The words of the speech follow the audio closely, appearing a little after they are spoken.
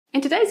In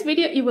today's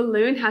video, you will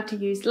learn how to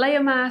use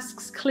layer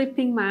masks,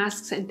 clipping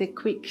masks, and the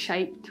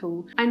Quickshape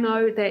tool. I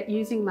know that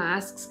using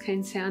masks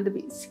can sound a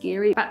bit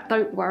scary, but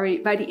don't worry.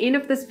 By the end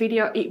of this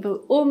video, it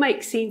will all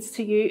make sense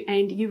to you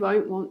and you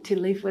won't want to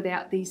live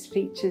without these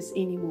features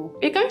anymore.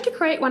 We're going to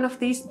create one of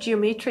these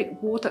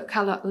geometric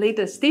watercolor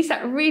letters. These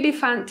are really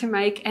fun to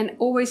make and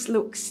always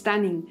look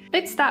stunning.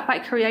 Let's start by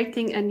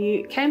creating a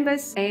new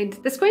canvas, and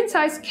the screen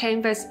size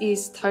canvas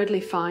is totally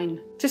fine.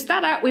 To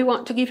start out, we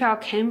want to give our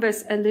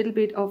canvas a little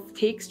bit of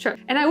texture,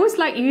 and I always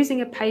like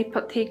using a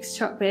paper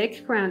texture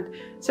background.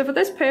 So for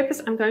this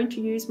purpose, I'm going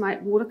to use my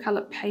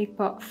watercolor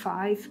paper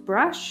 5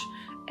 brush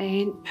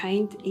and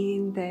paint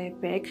in the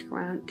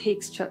background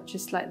texture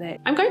just like that.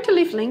 I'm going to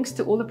leave links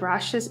to all the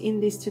brushes in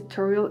this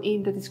tutorial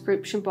in the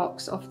description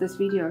box of this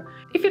video.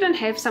 If you don't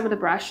have some of the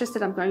brushes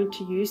that I'm going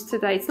to use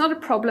today, it's not a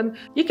problem.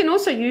 You can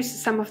also use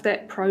some of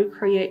the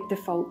Procreate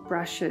default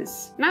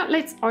brushes. Now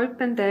let's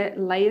open the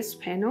layers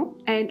panel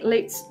and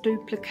let's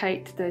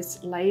duplicate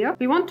this layer.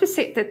 We want to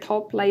set the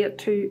top layer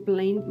to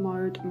blend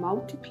mode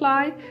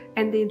multiply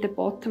and then the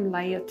bottom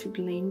layer to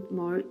blend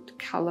mode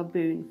color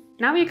burn.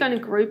 Now we're going to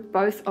group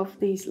both of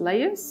these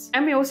layers,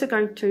 and we're also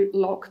going to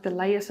lock the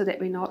layer so that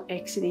we're not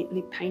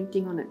accidentally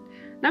painting on it.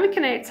 Now we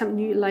can add some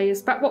new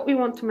layers, but what we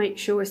want to make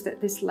sure is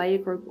that this layer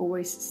group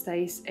always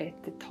stays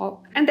at the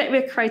top and that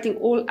we're creating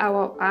all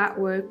our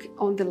artwork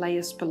on the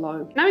layers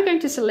below. Now we're going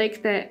to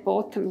select the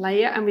bottom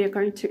layer and we are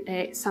going to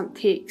add some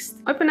text.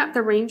 Open up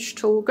the wrench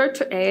tool, go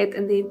to add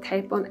and then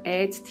tap on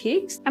add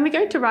text. And we're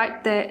going to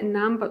write the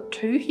number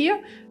 2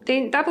 here.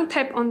 Then double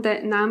tap on the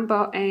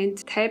number and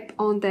tap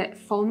on the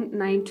font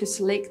name to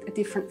select a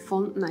different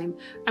font name.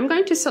 I'm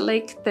going to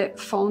select the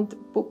font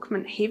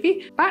Bookman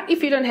Heavy, but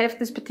if you don't have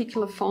this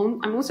particular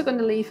font, I'm also going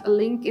to leave a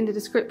link in the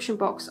description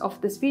box of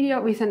this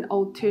video with an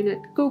alternate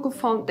Google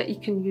font that you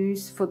can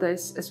use for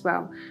this as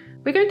well.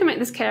 We're going to make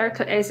this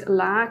character as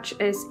large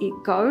as it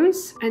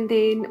goes, and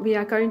then we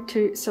are going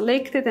to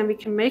select it and we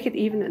can make it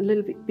even a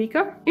little bit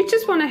bigger. You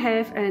just want to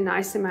have a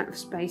nice amount of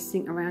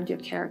spacing around your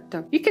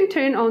character. You can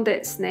turn on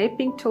the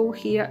snapping tool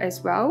here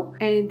as well,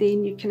 and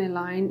then you can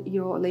align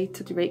your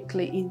letter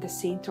directly in the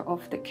center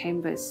of the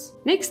canvas.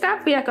 Next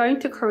up, we are going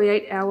to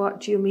create our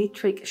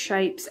geometric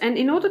shapes, and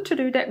in order to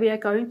do that, we are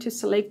going to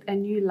select a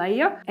new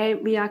layer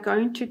and we are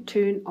going to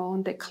turn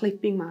on the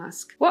clipping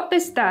mask. What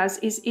this does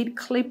is it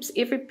clips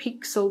every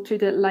pixel to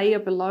the layer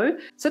below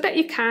so that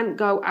you can't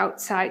go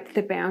outside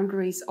the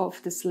boundaries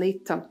of this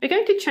letter. We're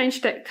going to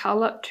change that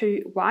color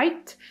to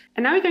white,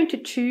 and now we're going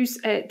to choose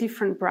a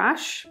different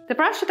brush. The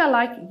brush that I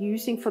like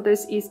using for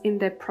this is in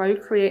the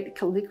Procreate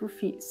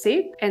calligraphy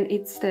set, and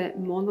it's the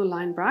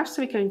monoline brush,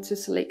 so we're going to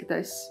select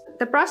this.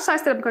 The brush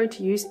size that I'm going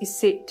to use is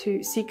set to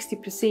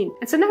 60%.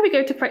 And so now we're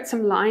going to create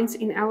some lines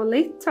in our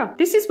letter.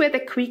 This is where the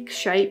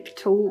Quickshape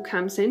tool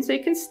comes in. So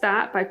you can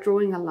start by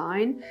drawing a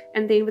line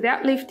and then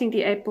without lifting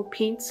the Apple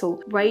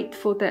Pencil, wait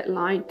for that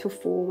line to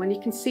form. And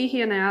you can see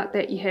here now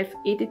that you have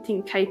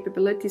editing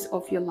capabilities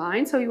of your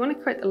line. So you want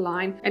to create a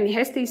line and it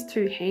has these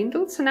 2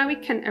 handles. So now we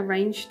can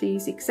arrange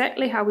these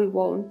exactly how we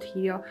want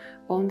here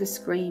on the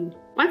screen.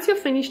 Once you're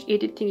finished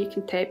editing, you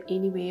can tap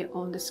anywhere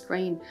on the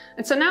screen.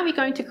 And so now we're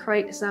going to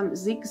create some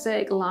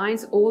zigzag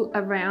lines all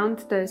around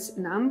this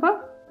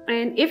number.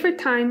 And every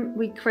time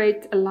we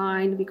create a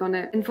line, we're going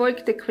to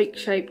invoke the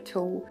Quickshape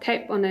tool,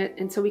 tap on it,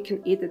 and so we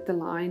can edit the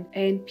line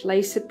and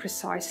place it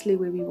precisely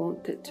where we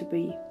want it to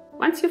be.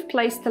 Once you've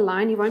placed the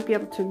line, you won't be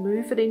able to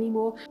move it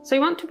anymore. So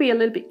you want to be a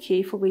little bit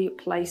careful where you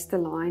place the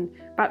line.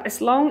 But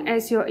as long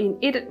as you're in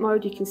edit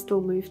mode, you can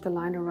still move the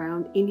line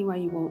around any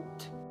way you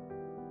want.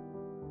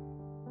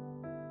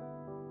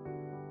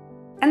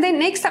 And then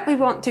next up, we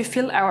want to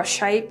fill our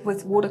shape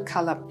with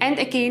watercolor. And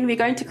again, we're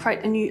going to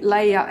create a new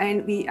layer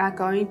and we are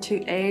going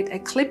to add a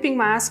clipping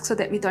mask so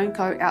that we don't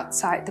go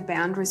outside the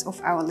boundaries of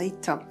our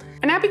letter.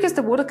 And now because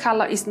the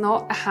watercolor is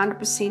not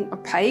 100%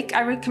 opaque,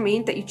 I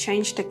recommend that you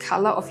change the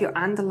color of your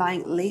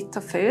underlying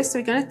letter first. So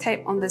we're going to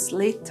tap on this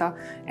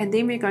letter and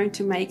then we're going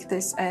to make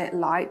this a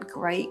light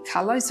gray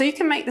color. So you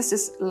can make this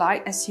as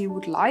light as you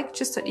would like,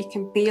 just so you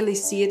can barely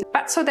see it,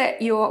 but so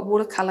that your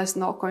watercolor is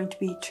not going to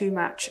be too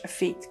much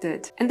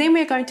affected. And then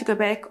we're going to go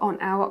back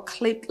on our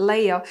clip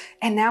layer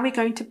and now we're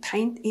going to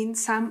paint in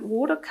some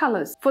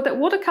watercolors. For the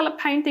watercolor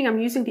painting, I'm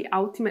using the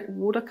Ultimate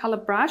Watercolor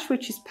brush,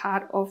 which is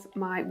part of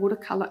my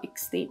watercolor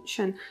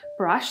extension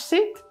brush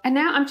set. And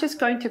now I'm just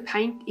going to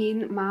paint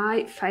in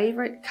my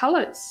favorite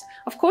colors.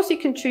 Of course, you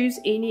can choose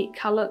any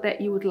color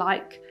that you would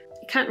like.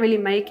 You can't really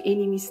make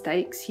any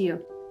mistakes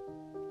here.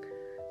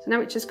 So now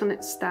we're just going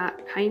to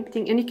start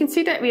painting, and you can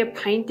see that we are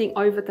painting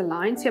over the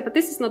lines here, but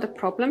this is not a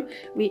problem.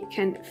 We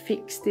can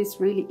fix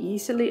this really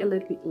easily a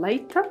little bit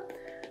later.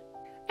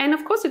 And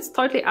of course, it's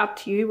totally up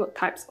to you what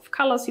types of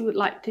colors you would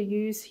like to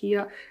use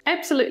here.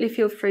 Absolutely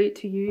feel free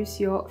to use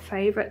your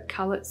favorite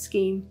color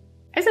scheme.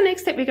 As a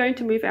next step, we're going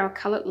to move our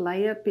colored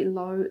layer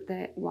below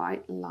the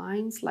white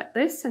lines like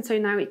this. And so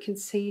now we can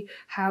see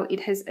how it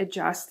has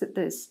adjusted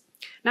this.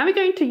 Now we're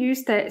going to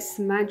use the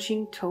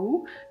smudging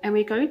tool and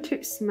we're going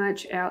to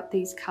smudge out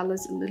these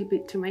colors a little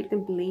bit to make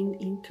them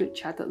blend into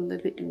each other a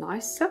little bit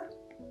nicer.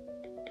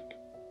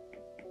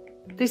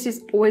 This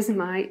is always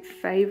my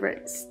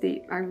favorite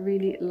step. I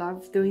really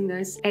love doing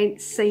this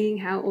and seeing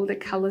how all the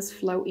colors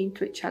flow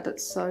into each other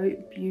so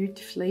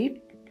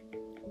beautifully.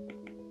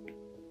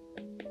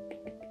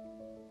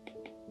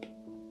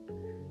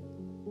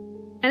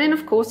 And then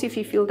of course, if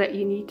you feel that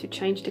you need to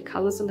change the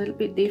colors a little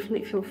bit,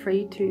 definitely feel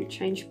free to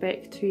change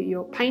back to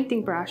your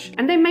painting brush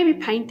and then maybe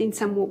paint in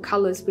some more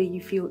colors where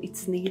you feel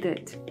it's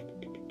needed.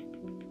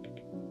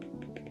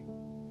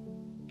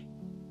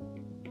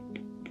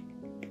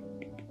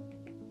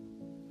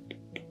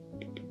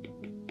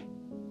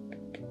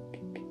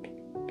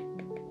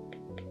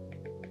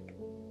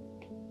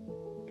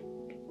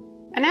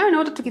 And now in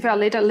order to give our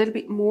letter a little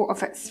bit more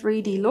of a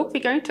 3D look,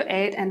 we're going to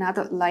add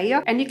another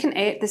layer, and you can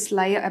add this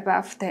layer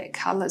above the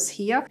colors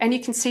here. And you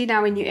can see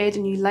now when you add a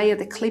new layer,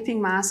 the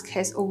clipping mask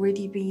has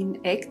already been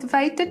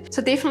activated.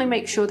 So definitely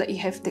make sure that you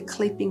have the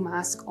clipping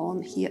mask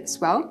on here as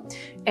well.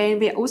 And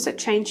we're also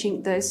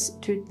changing this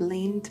to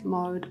blend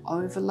mode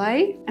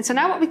overlay. And so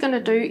now what we're going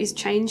to do is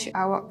change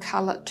our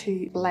color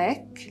to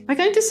black. We're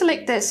going to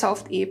select the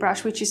soft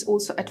airbrush, which is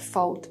also a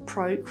default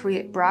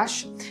Procreate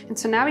brush. And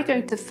so now we're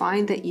going to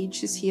find the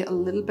edges here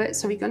a little bit.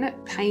 So we're going to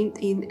paint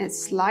in a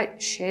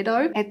slight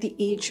shadow at the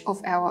edge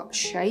of our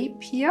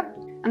shape here.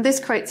 And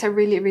this creates a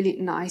really, really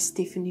nice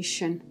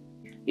definition.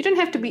 You don't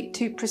have to be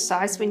too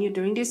precise when you're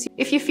doing this.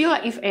 If you feel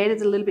like you've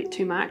added a little bit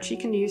too much, you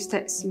can use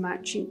that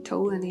smudging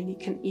tool and then you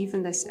can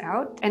even this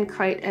out and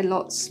create a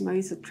lot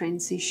smoother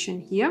transition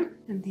here.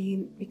 And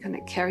then we're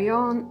going to carry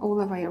on all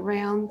the way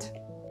around.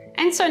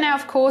 And so now,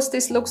 of course,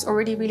 this looks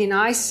already really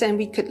nice and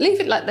we could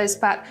leave it like this,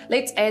 but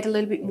let's add a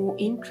little bit more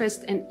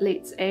interest and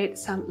let's add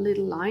some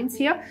little lines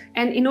here.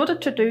 And in order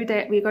to do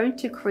that, we're going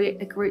to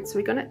create a grid. So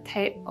we're going to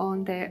tap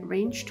on the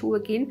wrench tool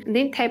again and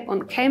then tap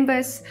on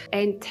canvas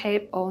and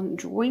tap on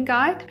drawing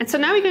guide. And so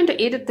now we're going to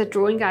edit the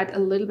drawing guide a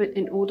little bit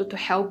in order to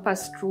help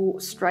us draw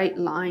straight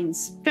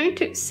lines. I'm going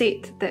to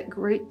set the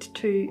grid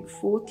to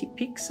 40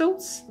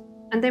 pixels.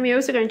 And then we're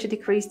also going to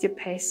decrease the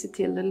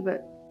opacity a little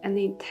bit, and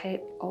then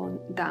tap on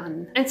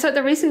done. And so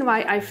the reason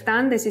why I've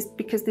done this is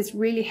because this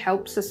really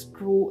helps us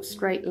draw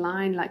straight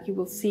line, like you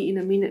will see in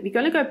a minute. We're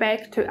going to go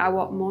back to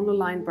our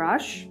monoline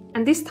brush,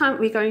 and this time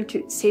we're going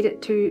to set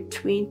it to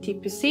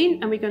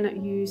 20% and we're going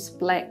to use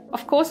black.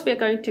 Of course, we're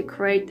going to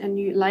create a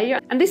new layer,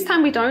 and this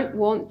time we don't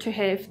want to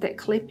have the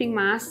clipping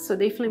mask, so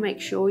definitely make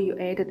sure you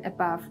add it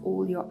above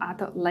all your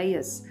other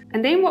layers.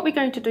 And then what we're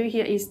going to do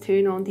here is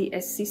turn on the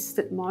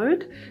assisted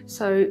mode.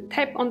 So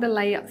tap on the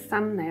layer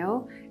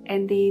thumbnail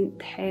and then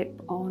tap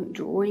on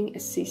drawing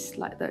assist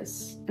like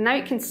this. And now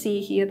you can see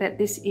here that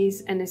this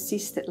is an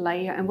assisted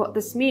layer, and what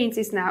this means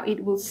is now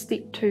it will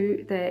stick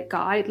to the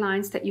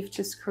guidelines that you've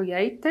just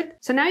created.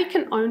 So now you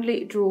can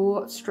only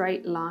draw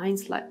straight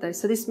lines like this.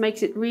 So this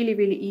makes it really,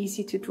 really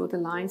easy to draw the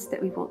lines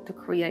that we want to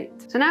create.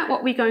 So now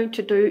what we're going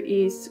to do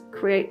is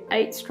create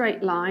 8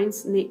 straight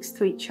lines next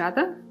to each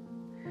other,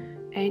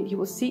 and you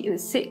will see in a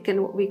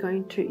second what we're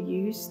going to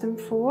use them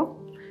for.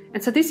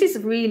 And so this is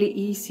really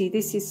easy.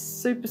 This is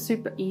super,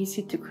 super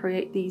easy to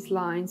create these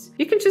lines.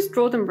 You can just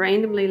draw them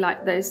randomly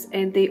like this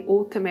and they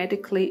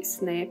automatically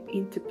snap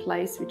into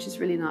place, which is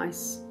really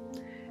nice.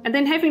 And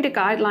then having the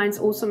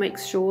guidelines also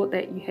makes sure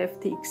that you have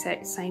the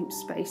exact same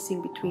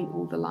spacing between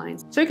all the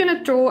lines. So we're going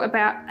to draw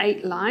about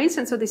 8 lines,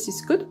 and so this is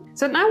good.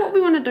 So now what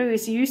we want to do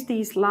is use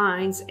these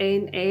lines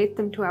and add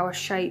them to our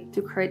shape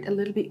to create a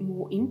little bit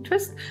more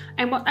interest.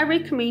 And what I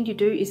recommend you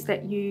do is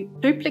that you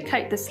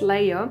duplicate this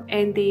layer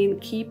and then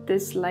keep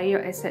this layer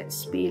as a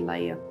spare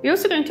layer. We're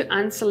also going to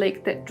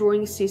unselect that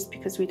drawing assist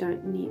because we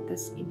don't need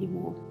this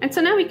anymore. And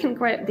so now we can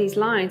grab these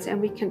lines and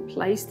we can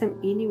place them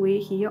anywhere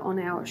here on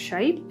our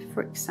shape.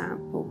 For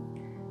example,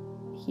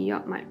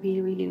 here might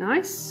be really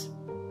nice.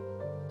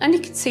 And you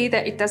can see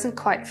that it doesn't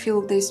quite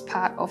fill this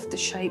part of the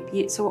shape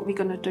yet. So what we're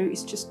going to do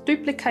is just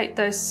duplicate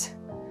this,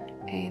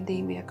 and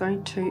then we are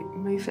going to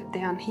move it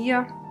down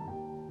here.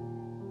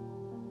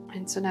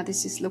 And so now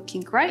this is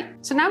looking great.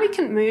 So now we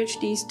can merge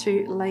these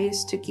 2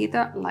 layers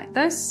together like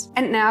this.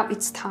 And now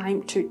it's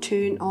time to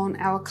turn on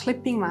our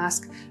clipping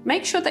mask.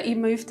 Make sure that you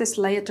move this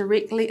layer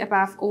directly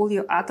above all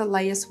your other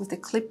layers with the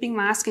clipping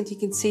mask, and you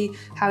can see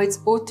how it's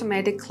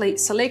automatically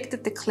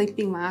selected the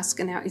clipping mask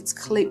and now it's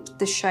clipped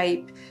the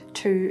shape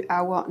to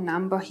our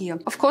number here.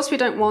 Of course, we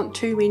don't want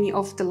too many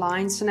of the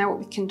lines, so now what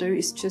we can do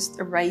is just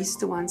erase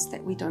the ones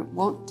that we don't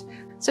want.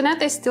 So now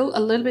there's still a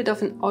little bit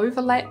of an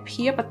overlap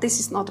here, but this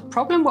is not a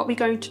problem. What we're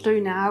going to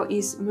do now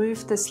is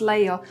move this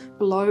layer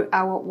below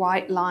our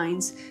white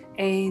lines,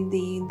 and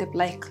then the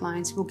black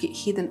lines will get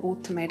hidden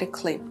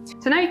automatically.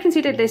 So now you can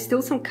see that there's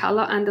still some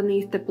color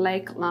underneath the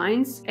black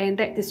lines, and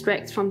that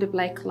distracts from the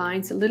black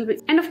lines a little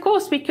bit. And of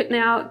course, we could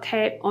now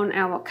tap on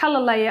our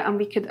color layer and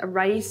we could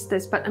erase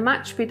this, but a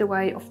much better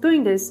way of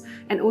doing this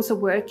and also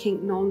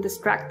working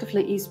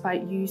non-destructively is by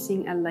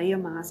using a layer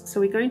mask. So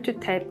we're going to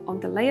tap on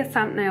the layer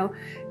thumbnail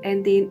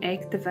and then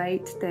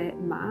activate the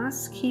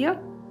mask here.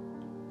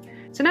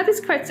 So now this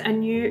creates a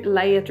new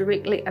layer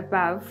directly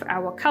above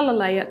our color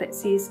layer that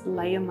says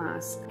layer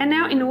mask. And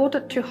now in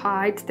order to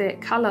hide the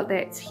color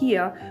that's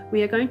here,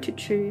 we are going to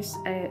choose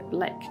a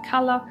black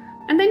color,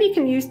 And then you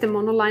can use the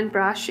monoline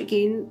brush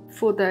again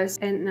for this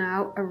and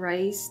now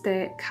erase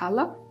the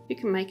color. You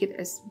can make it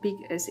as big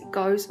as it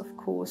goes, of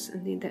course,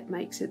 and then that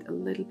makes it a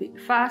little bit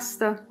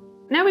faster.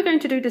 Now we're going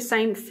to do the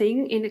same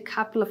thing in a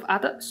couple of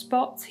other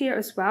spots here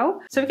as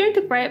well. So we're going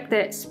to grab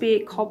that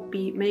spare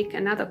copy, make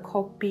another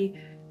copy,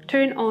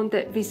 turn on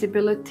the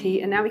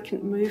visibility, and now we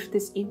can move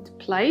this into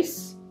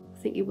place.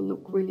 I think it will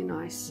look really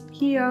nice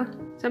here.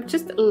 So I'm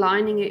just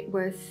aligning it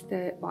with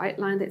the white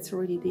line that's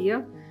already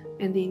there,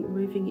 and then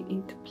moving it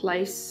into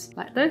place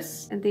like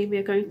this. And then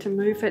we're going to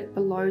move it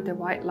below the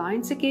white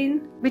lines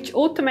again, which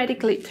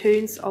automatically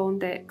turns on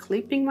the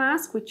clipping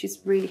mask, which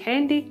is really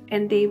handy.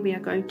 And then we are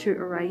going to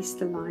erase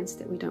the lines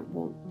that we don't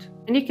want.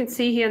 And you can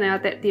see here now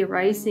that the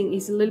erasing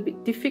is a little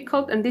bit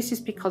difficult, and this is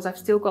because I've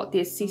still got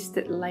the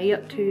assisted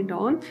layer turned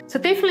on. So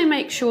definitely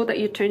make sure that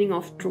you're turning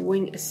off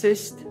drawing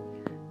assist.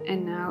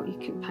 And now you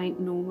can paint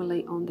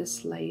normally on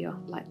this layer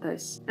like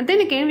this. And then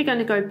again, we're going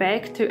to go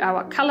back to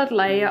our colored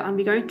layer and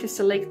we're going to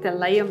select the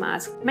layer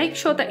mask. Make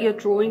sure that you're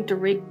drawing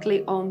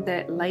directly on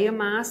the layer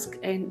mask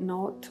and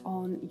not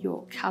on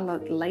your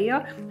colored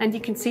layer. And you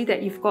can see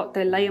that you've got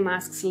the layer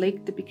mask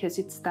selected because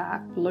it's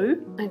dark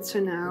blue. And so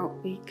now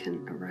we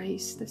can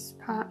erase this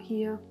part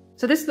here.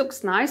 So this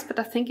looks nice, but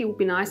I think it would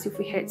be nice if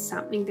we had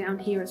something down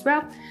here as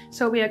well.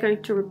 So we are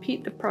going to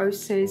repeat the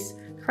process,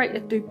 create a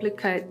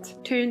duplicate,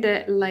 turn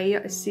the layer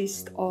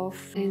assist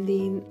off, and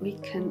then we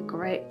can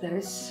grab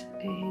this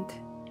and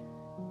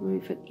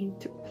move it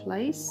into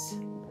place.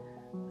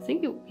 I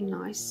think it would be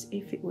nice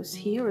if it was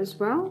here as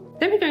well.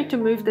 Then we're going to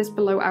move this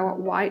below our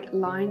white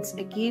lines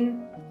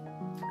again.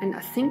 And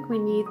I think we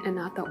need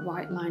another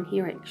white line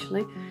here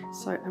actually.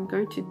 So I'm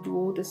going to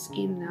draw this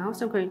in now.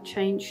 So I'm going to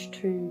change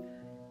to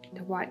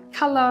the white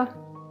color.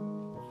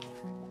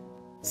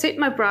 Set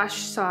my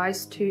brush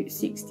size to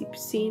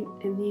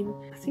 60%, and then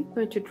I think I'm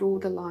going to draw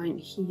the line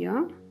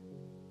here.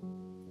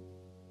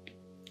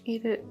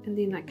 Edit, and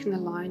then I can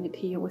align it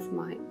here with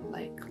my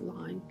black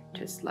line,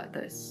 just like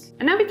this.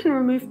 And now we can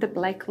remove the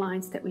black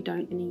lines that we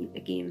don't need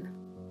again.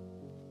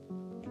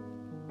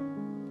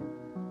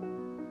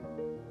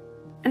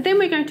 And then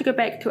we're going to go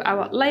back to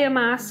our layer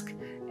mask,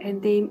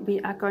 and then we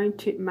are going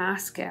to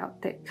mask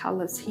out the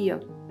colors here.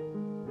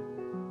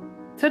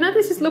 So now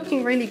this is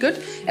looking really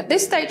good. At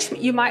this stage,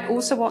 you might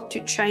also want to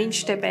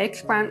change the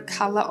background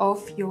color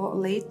of your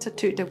letter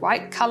to the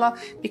white color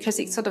because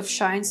it sort of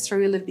shines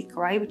through a little bit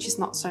gray, which is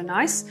not so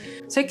nice.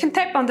 So you can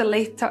tap on the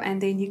letter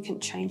and then you can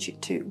change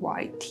it to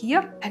white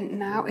here. And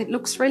now it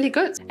looks really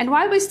good. And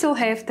while we still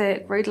have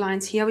the grid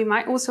lines here, we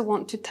might also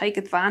want to take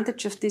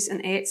advantage of this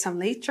and add some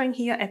lettering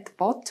here at the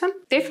bottom.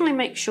 Definitely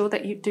make sure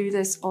that you do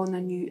this on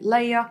a new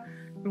layer.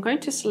 I'm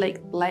going to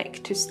select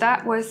black to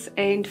start with,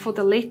 and for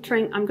the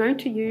lettering I'm going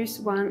to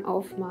use one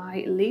of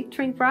my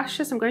lettering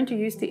brushes. I'm going to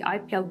use the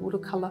IPL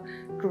watercolor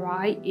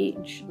dry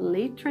edge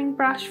lettering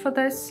brush for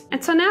this.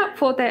 And so now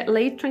for the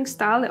lettering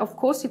style, of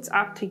course it's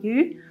up to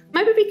you.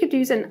 Maybe we could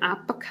use an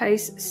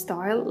uppercase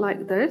style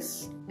like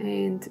this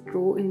and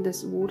draw in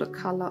this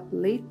watercolor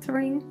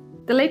lettering.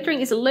 The lettering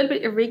is a little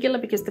bit irregular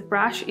because the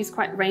brush is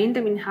quite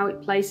random in how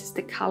it places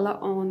the color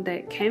on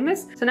the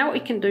canvas. So now what we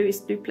can do is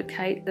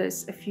duplicate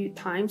this a few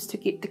times to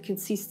get the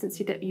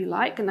consistency that you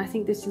like, and I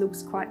think this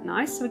looks quite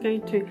nice. So we're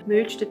going to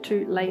merge the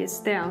two layers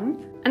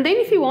down. And then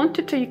if you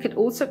wanted to, you could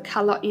also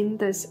color in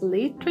this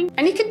lettering.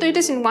 And you can do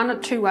this in one or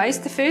two ways.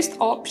 The first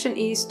option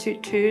is to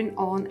turn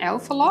on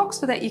alpha lock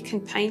so that you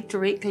can paint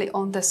directly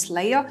on this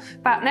layer.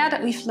 But now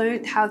that we've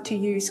learned how to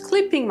use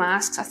clipping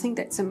masks, I think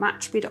that's a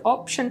much better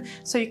option.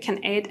 So you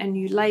can add a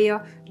new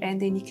layer and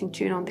then you can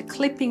turn on the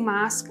clipping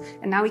mask,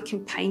 and now we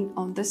can paint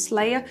on this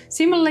layer.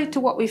 Similarly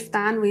to what we've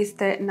done with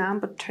the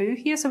number 2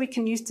 here, so we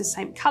can use the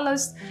same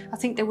colors. I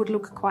think they would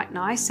look quite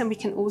nice, and we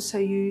can also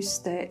use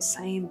the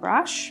same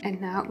brush.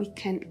 And now we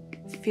can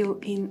fill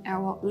in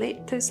our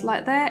letters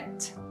like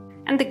that.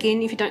 And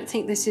again, if you don't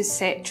think this is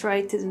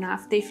saturated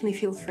enough, definitely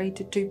feel free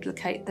to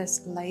duplicate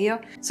this layer.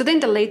 So then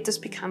the letters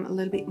become a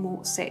little bit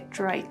more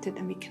saturated,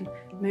 and we can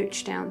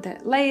merge down the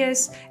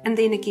layers, and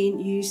then again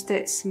use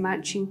the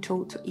smudging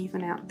tool to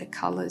even out the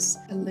colors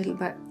a little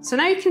bit. So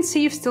now you can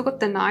see you've still got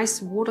the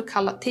nice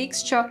watercolor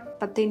texture,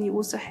 but then you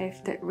also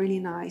have that really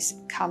nice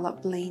color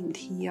blend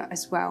here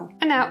as well.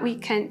 And now we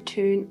can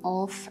turn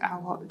off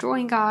our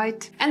drawing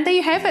guide. And there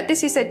you have it.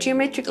 This is a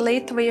geometric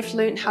letter where you've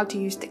learned how to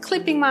use the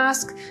clipping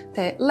mask,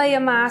 the layer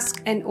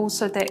mask, and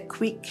also the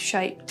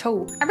Quickshape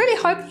tool. I really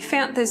hope you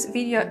found this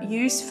video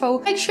useful.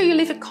 Make sure you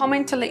leave a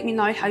comment to let me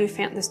know how you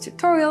found this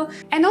tutorial,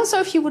 and also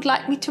if you would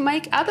like me to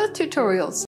make other tutorials.